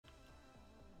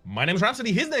My name is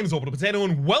Rhapsody, his name is Orbital Potato,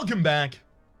 and welcome back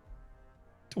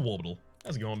to Orbital.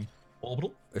 How's it going,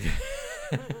 Orbital?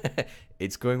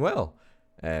 It's going well,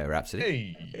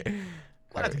 Rhapsody. Hey,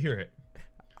 glad to hear it.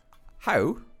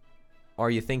 How are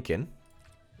you thinking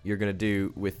you're going to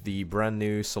do with the brand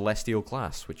new Celestial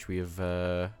class, which we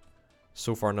have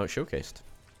so far not showcased?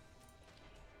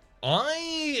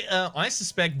 I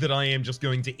suspect that I am just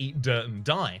going to eat dirt and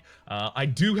die. I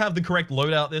do have the correct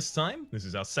loadout this time. This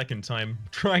is our second time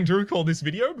trying to record this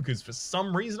video because for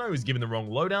some reason I was given the wrong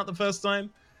loadout the first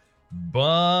time.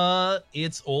 But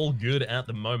it's all good at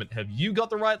the moment. Have you got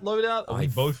the right loadout? Are we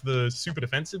both the super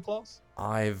defensive class?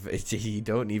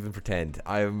 Don't even pretend.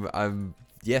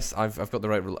 Yes, I've got the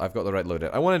right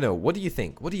loadout. I want to know, what do you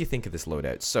think? What do you think of this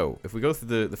loadout? So, if we go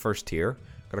through the first tier,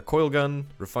 got a coil gun,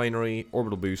 refinery,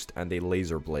 orbital boost, and a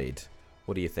laser blade.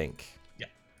 What do you think? Yeah.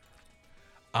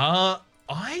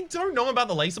 I don't know about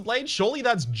the laser blade. Surely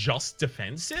that's just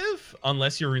defensive,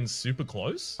 unless you're in super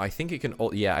close. I think it can.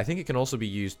 Yeah, I think it can also be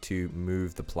used to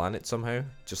move the planet somehow,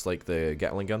 just like the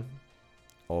Gatling gun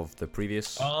of the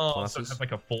previous classes. So it has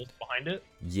like a fault behind it.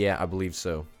 Yeah, I believe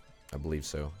so.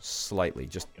 Slightly,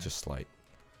 just slight.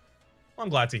 I'm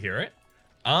glad to hear it.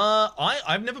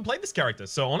 I've never played this character,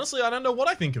 so honestly, I don't know what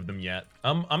I think of them yet.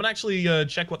 I'm gonna actually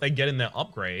check what they get in their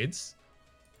upgrades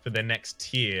for their next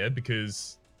tier,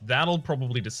 because that'll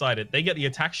probably decide it. They get the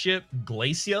attack ship,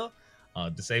 Glacier,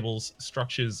 disables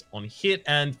structures on hit,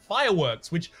 and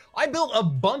fireworks, which I built a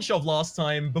bunch of last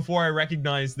time before I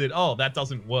recognized that, oh, that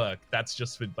doesn't work. That's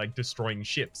just for, like, destroying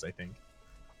ships, I think.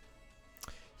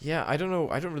 Yeah, I don't know.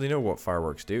 I don't really know what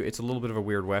fireworks do. It's a little bit of a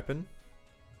weird weapon,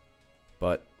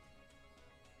 but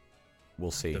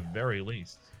we'll see. At the very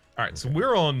least. All right, so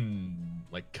we're on,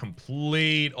 like,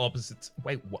 complete opposites.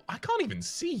 Wait, what? I can't even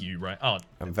see you, right? Oh,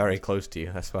 I'm very close to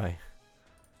you. That's why.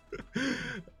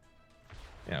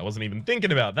 Yeah, I wasn't even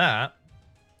thinking about that.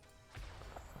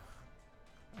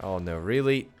 Oh no,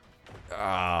 really?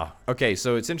 Okay,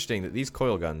 so it's interesting that these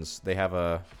coil guns, they have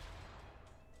a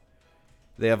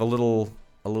little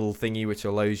thingy which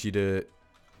allows you to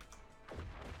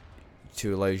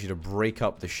break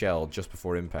up the shell just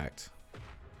before impact.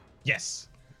 Yes.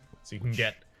 So you can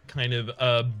get kind of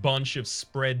a bunch of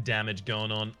spread damage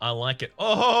going on. I like it.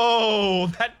 Oh,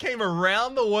 that came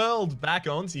around the world back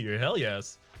onto you. Hell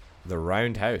yes. The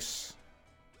roundhouse.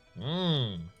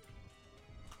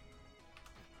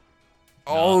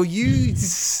 Oh, you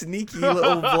sneaky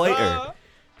little blighter.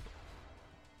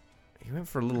 He went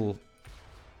for a little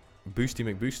boosty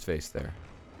McBoost face there.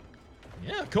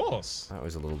 Yeah, of course. That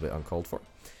was a little bit uncalled for.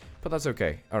 But that's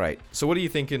okay. Alright, so what are you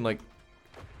thinking, like...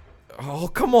 Oh,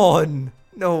 come on!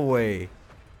 No way.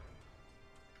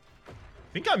 I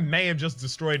think I may have just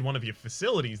destroyed one of your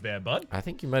facilities there, bud. I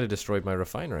think you might have destroyed my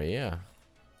refinery, yeah.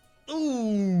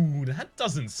 Ooh, that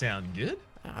doesn't sound good.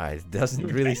 It doesn't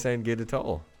really sound good at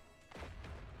all.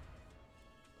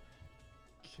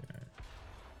 Okay.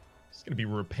 Just gonna be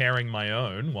repairing my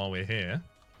own while we're here.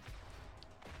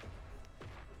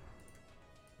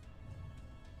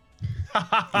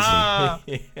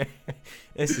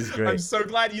 This is great. I'm so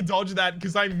glad you dodged that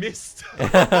because I missed.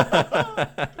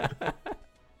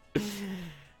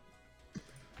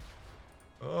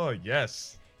 Oh,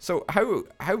 yes. So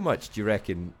how much do you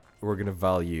reckon we're gonna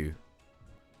value?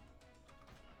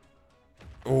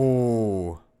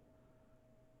 Oh,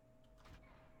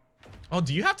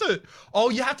 do you have to? Oh,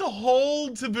 you have to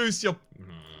hold to boost your.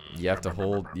 You have to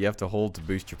hold. You have to hold to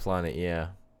boost your planet. Yeah.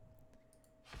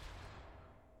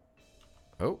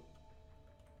 Oh.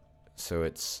 So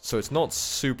it's not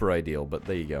super ideal, but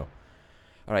there you go.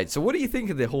 All right. So what do you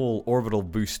think of the whole orbital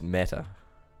boost meta?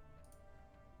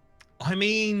 I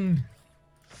mean,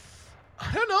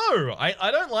 I don't know. I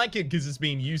don't like it because it's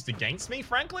being used against me,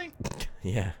 frankly.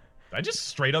 Yeah. Did I just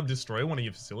straight up destroy one of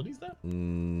your facilities there?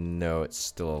 No, it's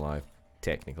still alive,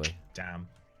 technically. Damn.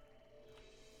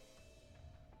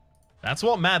 That's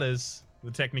what matters.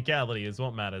 The technicality is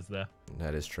what matters there.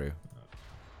 That is true.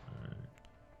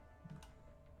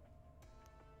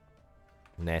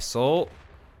 Nestle.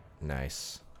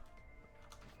 Nice.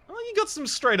 Oh, you got some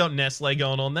straight up Nestle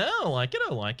going on there. I like it.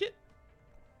 I like it.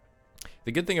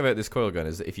 The good thing about this coil gun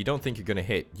is that if you don't think you're going to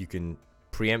hit, you can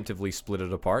preemptively split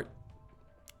it apart,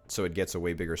 so it gets a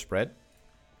way bigger spread.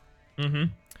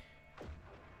 Mm-hmm.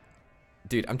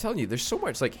 Dude, I'm telling you, there's so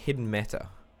much, like, hidden meta.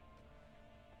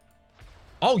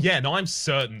 Oh, yeah. No, I'm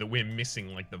certain that we're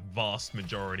missing, like, the vast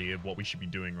majority of what we should be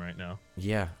doing right now.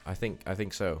 Yeah, I think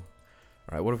so.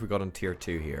 All right, what have we got on tier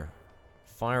 2 here?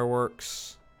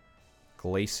 Fireworks,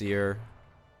 Glacier,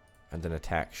 and an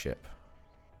attack ship.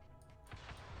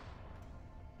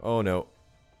 Oh, no.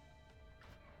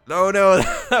 No, no,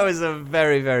 that was a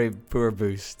very, very poor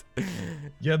boost.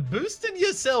 You boosted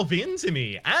yourself into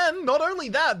me, and not only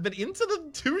that, but into the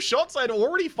 2 shots I'd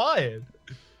already fired.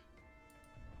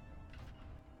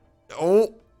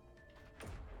 Oh.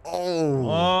 Oh.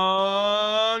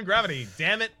 On gravity,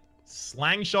 damn it.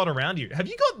 Slang shot around you. Have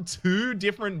you got 2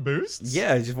 different boosts?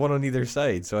 Yeah, just one on either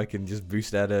side, so I can just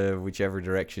boost out of whichever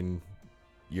direction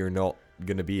you're not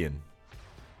gonna be in.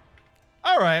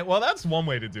 Alright, well that's one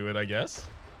way to do it, I guess.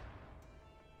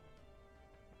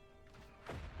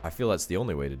 I feel that's the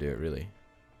only way to do it, really.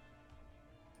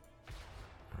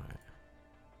 Alright.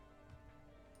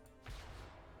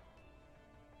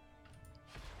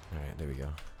 Alright, there we go.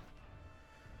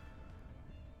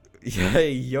 Yeah,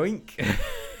 yoink.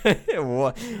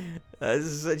 What?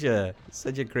 That's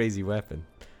such a crazy weapon.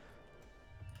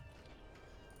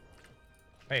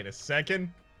 Wait a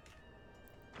second.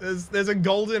 There's a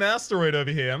golden asteroid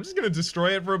over here. I'm just gonna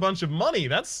destroy it for a bunch of money.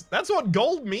 That's what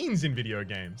gold means in video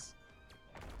games.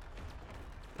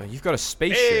 Oh, you've got a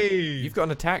spaceship. Hey! You've got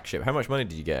an attack ship. How much money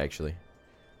did you get, actually?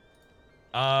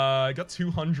 I got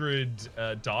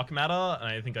 200 dark matter, and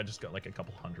I think I just got like a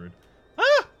couple hundred.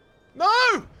 Ah!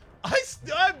 No!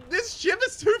 This ship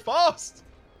is too fast.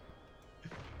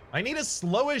 I need a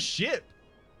slower ship.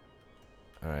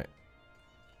 Alright.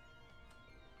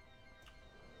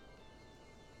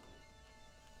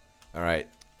 Alright.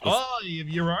 Oh, you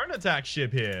have your own attack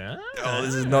ship here. Oh,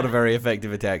 this is not a very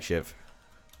effective attack ship.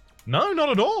 No, not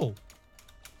at all.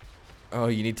 Oh,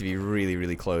 you need to be really,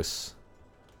 really close.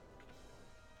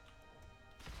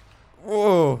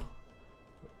 Whoa.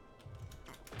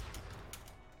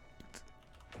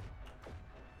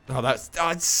 Oh,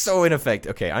 it's so ineffective.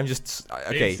 Okay, I'm just...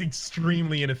 Okay. It's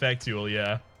extremely ineffectual,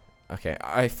 yeah. Okay,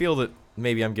 I feel that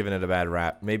maybe I'm giving it a bad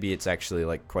rap. Maybe it's actually,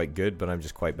 like, quite good, but I'm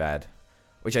just quite bad.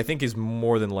 Which I think is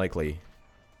more than likely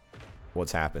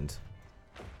what's happened.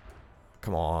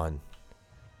 Come on.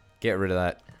 Get rid of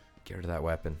that. Get rid of that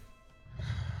weapon.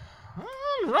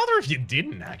 Rather if you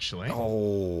didn't, actually.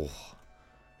 Oh.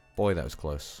 Boy, that was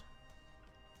close.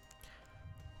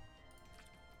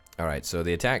 Alright, so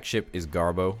the attack ship is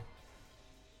Garbo.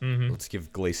 Let's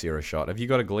give Glacier a shot. Have you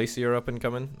got a Glacier up and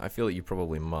coming? I feel that you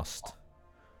probably must.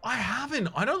 I haven't.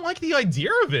 I don't like the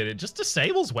idea of it. It just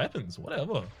disables weapons.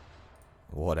 Whatever.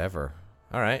 Whatever.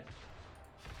 Alright.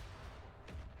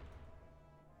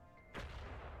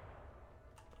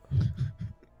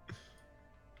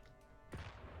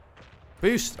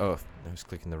 Boost! Oh, I was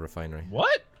clicking the refinery.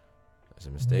 What? That's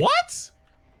a mistake. What?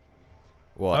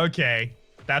 What? Okay.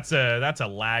 That's a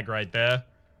lag right there.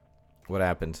 What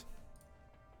happened?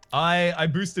 I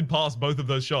boosted past both of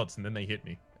those shots and then they hit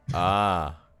me.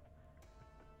 Ah.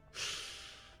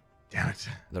 Damn it.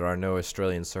 There are no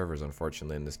Australian servers,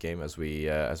 unfortunately, in this game, as we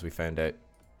found out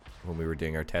when we were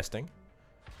doing our testing.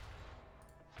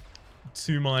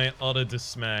 To my utter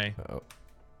dismay. Uh-oh.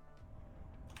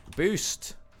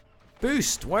 Boost!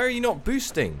 Boost! Why are you not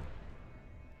boosting?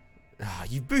 Ah,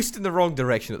 you boost in the wrong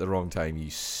direction at the wrong time, you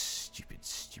stupid,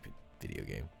 stupid video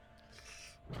game.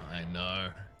 I know.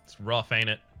 It's rough, ain't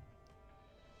it?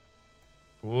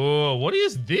 Whoa, what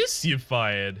is this you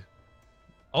fired?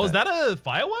 Oh, is that a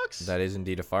fireworks? That is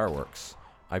indeed a fireworks.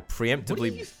 What do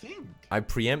you think? I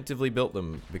preemptively built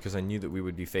them because I knew that we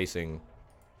would be facing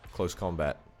close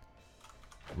combat.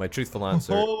 My truthful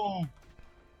answer... Oh,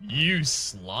 you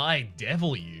sly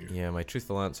devil, you. Yeah, my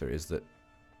truthful answer is that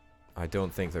I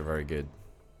don't think they're very good.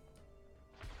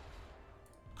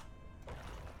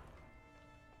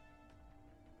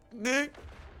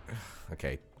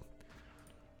 Okay.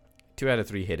 2 out of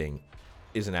 3 hitting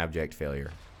is an abject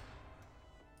failure.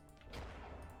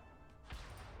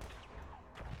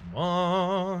 Come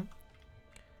on.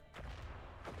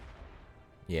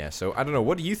 Yeah, so I don't know.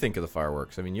 What do you think of the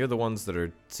fireworks? I mean, you're the ones that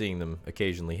are seeing them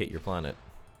occasionally hit your planet.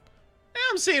 Yeah,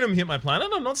 I'm seeing them hit my planet.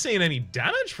 I'm not seeing any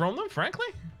damage from them, frankly.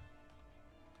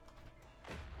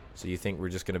 So you think we're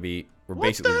just going to be...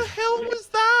 What the hell was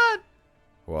that?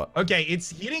 What? Okay, it's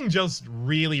hitting just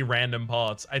really random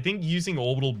parts. I think using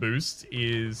orbital boost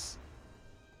is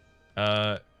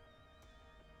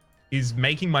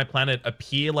making my planet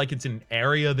appear like it's an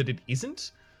area that it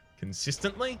isn't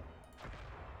consistently.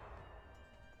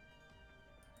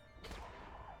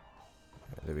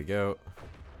 There we go.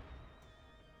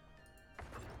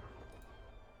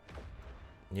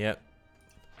 Yep.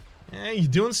 Yeah, you're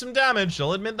doing some damage,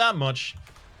 I'll admit that much.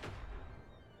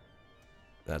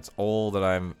 That's all that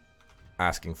I'm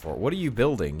asking for. What are you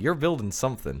building? You're building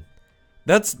something.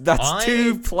 That's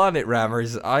 2 planet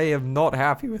rammers. I am not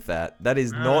happy with that. That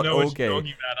is not okay.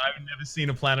 okay. I've never seen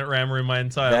a planet rammer in my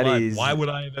entire life. Why would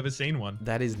I have ever seen one?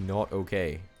 That is not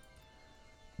okay.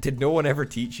 Did no one ever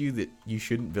teach you that you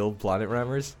shouldn't build planet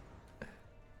rammers?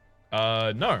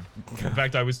 No. In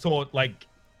fact, I was taught, like,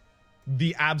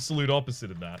 the absolute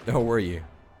opposite of that. Oh, were you?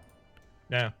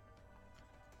 Yeah.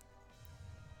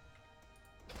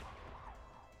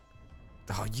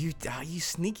 Oh, you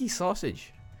sneaky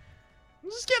sausage. I'm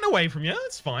just getting away from you.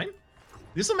 That's fine.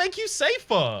 This will make you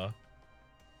safer.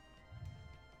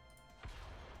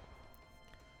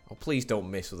 Oh, please don't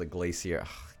mess with a glacier. Ugh.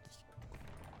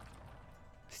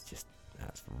 It's just,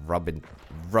 that's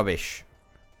rubbish.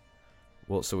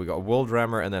 Well, so we got a world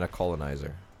rammer and then a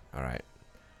colonizer. All right.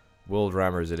 World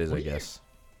rammers it is, I guess.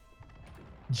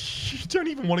 You don't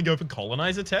even want to go for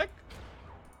colonizer tech?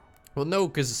 Well, no,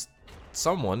 because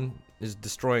someone is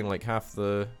destroying like half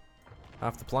the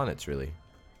planets, really.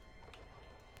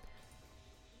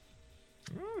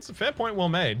 It's a fair point, well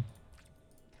made.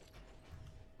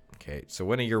 Okay, so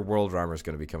when are your world rammers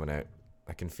going to be coming out?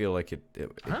 I can feel like it.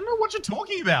 I don't know what you're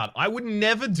talking about. I would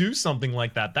never do something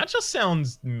like that. That just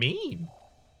sounds mean.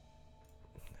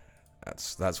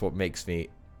 That's what makes me.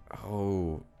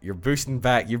 Oh, you're boosting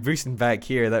back. You're boosting back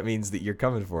here. That means that you're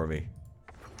coming for me.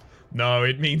 No,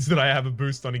 it means that I have a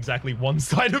boost on exactly one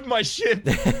side of my ship.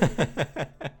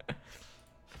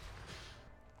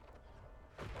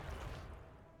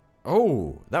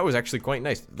 Oh, that was actually quite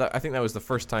nice. I think that was the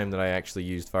first time that I actually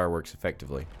used fireworks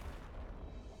effectively.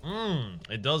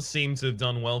 It does seem to have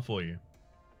done well for you.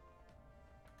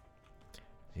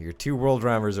 Your 2 world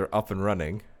rammers are up and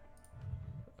running.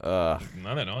 No,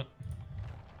 they're not.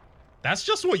 That's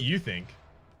just what you think.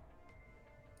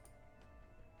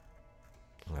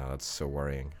 Oh, that's so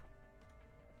worrying.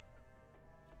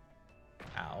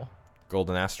 Ow.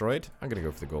 Golden asteroid? I'm gonna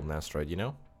go for the golden asteroid, you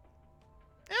know?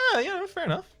 Yeah, fair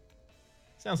enough.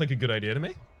 Sounds like a good idea to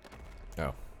me.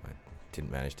 Oh, I didn't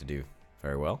manage to do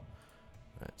very well.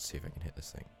 Let's see if I can hit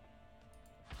this thing.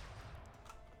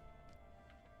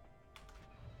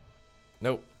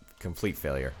 Nope. Complete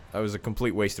failure. That was a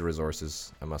complete waste of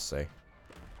resources, I must say.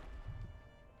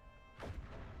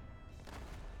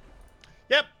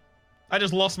 Yep. I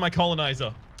just lost my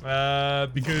colonizer.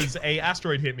 Because a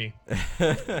asteroid hit me.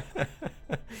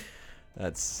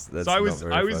 That's so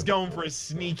I was going for a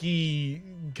sneaky,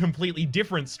 completely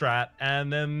different strat,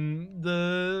 and then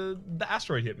the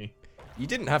asteroid hit me. You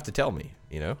didn't have to tell me,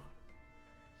 you know?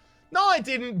 No, I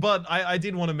didn't, but I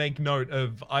did want to make note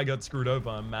of I got screwed over.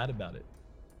 I'm mad about it.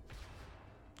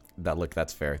 Look,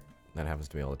 that's fair. That happens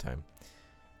to me all the time.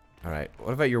 All right.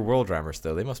 What about your world rammers,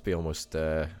 though? They must be almost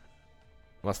finished.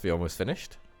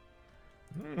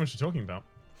 I don't know what you're talking about.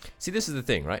 See, this is the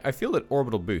thing, right? I feel that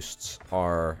orbital boosts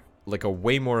are like a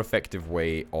way more effective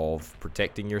way of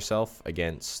protecting yourself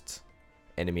against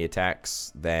enemy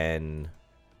attacks than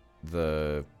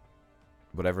the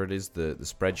whatever it is, the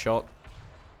spread shot.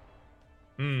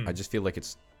 I just feel like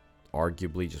it's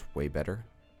arguably just way better.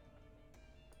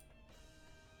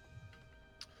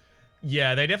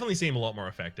 Yeah, they definitely seem a lot more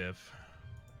effective.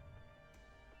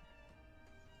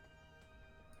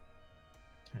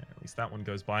 Okay, at least that one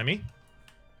goes by me.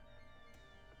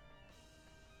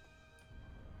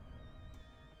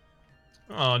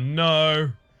 Oh no,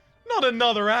 not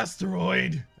another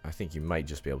asteroid. I think you might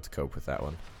just be able to cope with that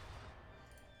one.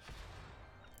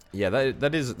 Yeah,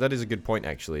 that is a good point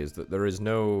actually. Is that there is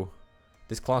no,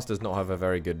 this class does not have a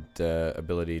very good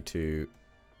ability to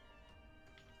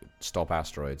stop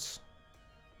asteroids.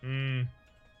 The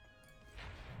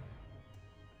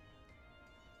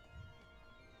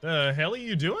hell are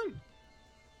you doing?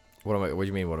 What do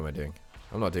you mean? What am I doing?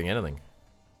 I'm not doing anything.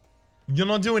 You're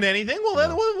not doing anything? Well, No.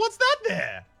 then what's that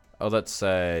there? Oh, that's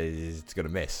it's gonna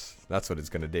miss. That's what it's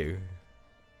gonna do.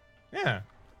 Yeah.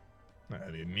 I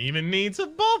didn't even need to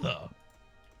bother.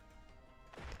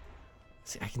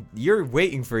 See, you're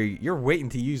waiting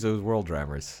to use those world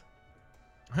rammers.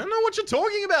 I don't know what you're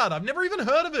talking about. I've never even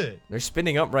heard of it. They're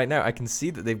spinning up right now. I can see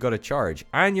that they've got a charge,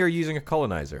 and you're using a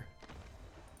colonizer.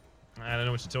 I don't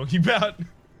know what you're talking about.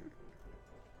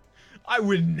 I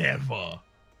would never.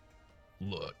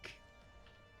 Look.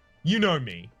 You know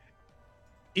me.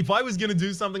 If I was gonna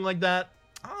do something like that,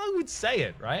 I would say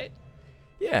it, right?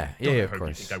 Yeah, God, I of hope course.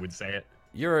 you think I would say it.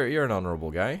 You're an honorable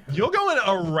guy. You're going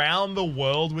around the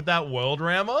world with that world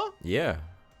rammer? Yeah.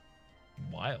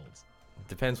 Wild.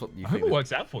 Depends what you I think. hope it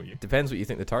works out for you. Depends what you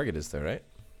think the target is, though, right?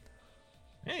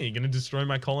 Hey, you're gonna destroy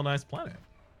my colonized planet.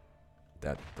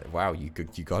 Wow, you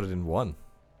got it in one.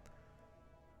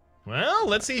 Well,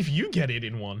 let's see if you get it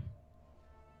in one.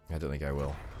 I don't think I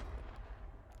will.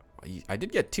 I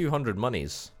did get 200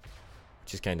 monies,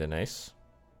 which is kind of nice.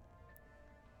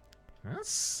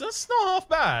 That's not half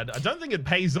bad. I don't think it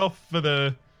pays off for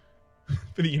the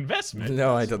investment.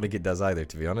 No, I don't think it does either,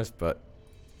 to be honest. But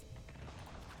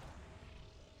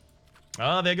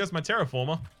Ah, there goes my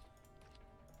terraformer.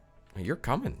 You're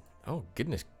coming. Oh,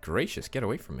 goodness gracious. Get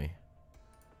away from me.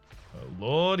 Oh,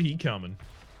 Lord, he coming.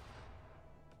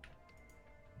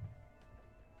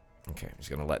 Okay, I'm just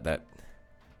gonna let that...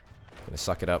 Gonna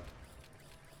suck it up.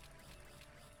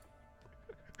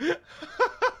 There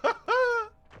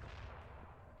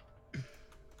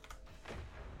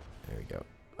we go.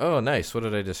 Oh, nice. What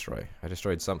did I destroy? I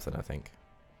destroyed something, I think.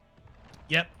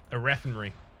 Yep, a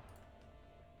refinery.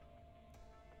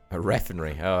 A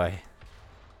refinery. Oh, I...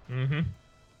 Mm-hmm.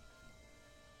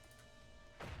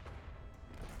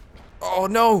 Oh,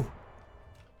 no!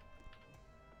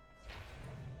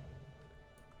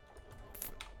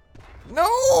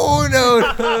 No, no,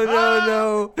 no, no,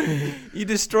 no. You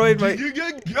destroyed my... You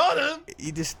got him!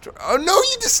 You destroyed... Oh, no,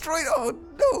 you destroyed... Oh,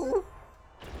 no.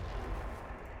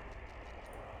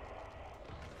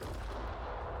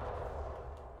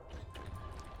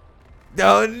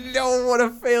 No, no, what a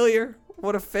failure.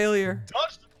 What a failure.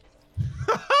 Dodged.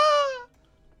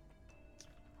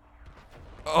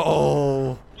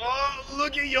 Oh. Oh,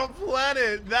 look at your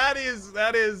planet. That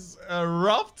is a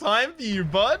rough time for you,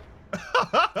 bud.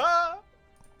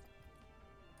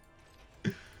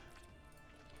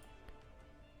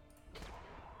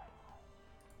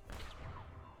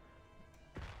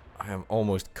 I am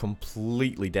almost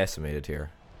completely decimated here.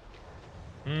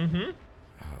 Mm-hmm.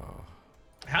 Oh.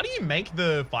 How do you make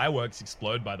the fireworks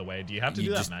explode, by the way? Do you have to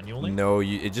do that manually? No,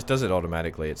 it just does it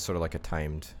automatically. It's sort of like a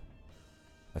timed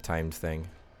thing.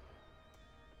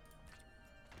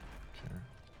 Okay.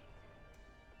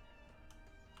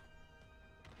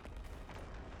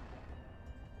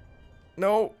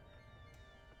 No.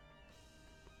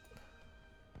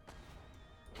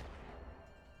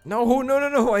 No, no, no,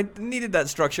 no! I needed that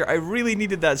structure. I really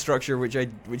needed that structure, which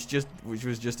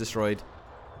was just destroyed.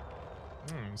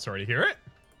 Sorry to hear it.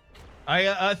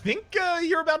 I think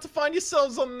you're about to find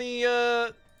yourselves on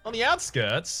the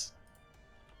outskirts.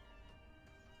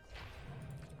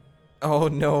 Oh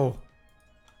no!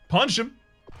 Punch him.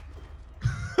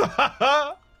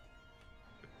 Oh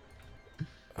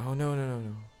no, no, no,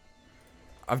 no!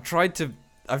 I've tried to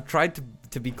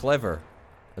be clever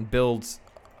and build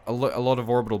a lot of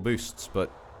orbital boosts,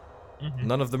 but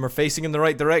none of them are facing in the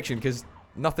right direction because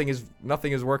nothing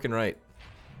is working right.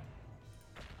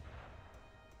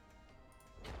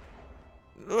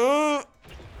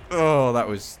 Oh, that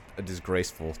was a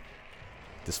disgraceful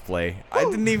display. I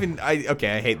didn't even...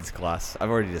 Okay, I hate this class. I've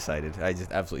already decided. I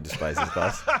just absolutely despise this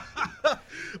class.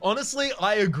 Honestly,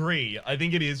 I agree. I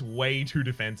think it is way too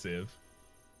defensive.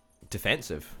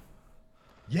 Defensive?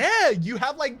 Yeah, you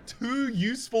have like 2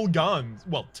 useful guns.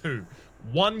 Well, 2.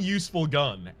 1 useful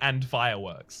gun and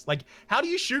fireworks. Like, how do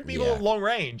you shoot people at long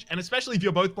range? And especially if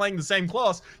you're both playing the same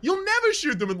class, you'll never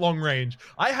shoot them at long range.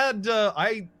 I had,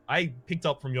 I picked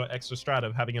up from your extra strat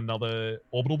of having another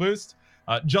orbital boost,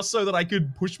 just so that I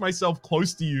could push myself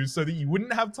close to you so that you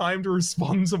wouldn't have time to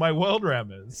respond to my world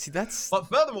rammers. See, that's... But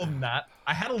furthermore than that,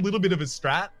 I had a little bit of a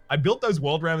strat. I built those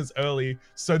world rammers early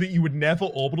so that you would never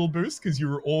orbital boost because you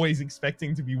were always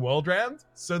expecting to be world rammed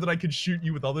so that I could shoot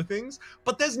you with other things.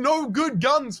 But there's no good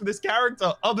guns for this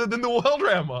character other than the world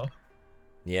rammer.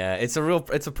 Yeah, it's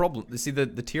a problem. You see, the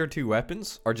tier 2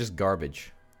 weapons are just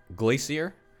garbage.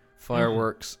 Glacier,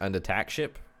 fireworks, and attack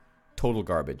ship, total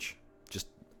garbage. Just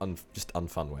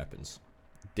unfun weapons.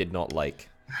 Did not like.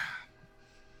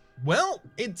 Well,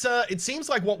 it seems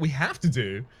like what we have to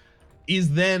do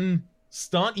is then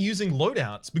start using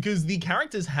loadouts because the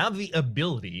characters have the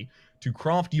ability to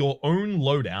craft your own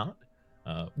loadout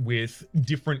with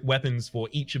different weapons for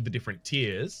each of the different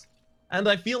tiers. And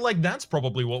I feel like that's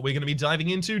probably what we're going to be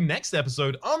diving into next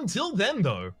episode. Until then,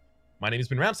 though, my name has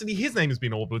been Rhapsody, his name has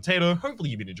been Orbital Potato. Hopefully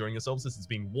you've been enjoying yourselves. This has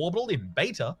been Worbital in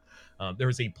beta. There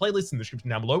is a playlist in the description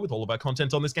down below with all of our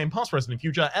content on this game, past, present, and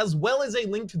future, as well as a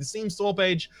link to the Steam store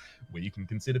page where you can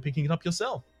consider picking it up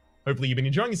yourself. Hopefully you've been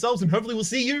enjoying yourselves, and hopefully we'll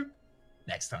see you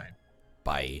next time.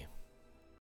 Bye.